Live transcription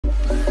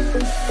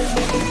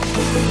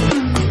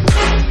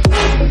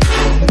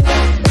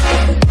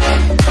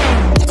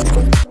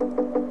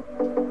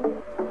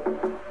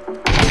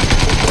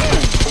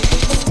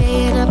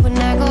Staying up when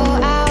I go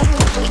out,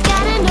 you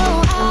gotta know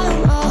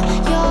I'm all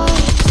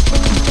yours.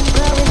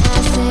 But when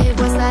I say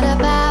what's that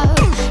about,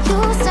 you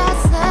start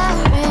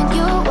slurring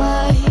your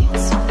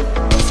words.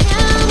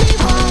 Tell me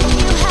why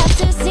you have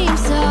to seem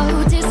so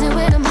distant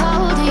when I'm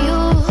holding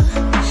you.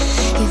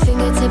 Your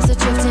fingertips are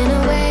drifting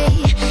away,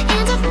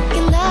 and I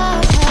fucking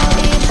love how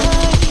it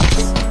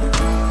hurts.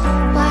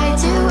 Why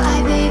do I,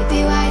 baby,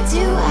 why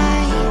do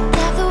I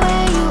love the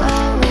way you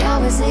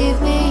always leave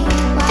me?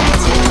 Why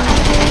do I,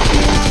 baby,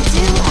 why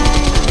do I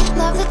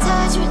love the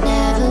touch but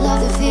never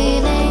love the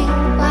feeling?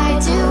 Why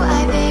do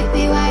I,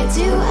 baby, why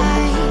do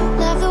I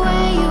love the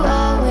way you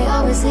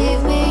always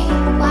leave me?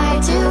 Why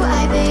do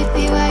I,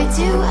 baby, why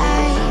do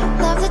I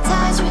love the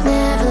touch but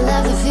never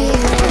love the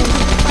feeling?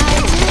 Why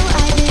do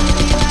I,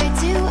 baby, why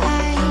do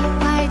I?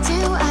 Why do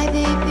I,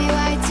 baby,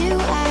 why do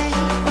I?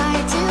 Why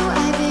do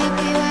I,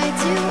 baby, why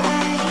do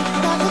I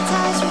love the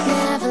touch but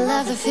never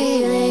love the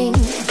feeling?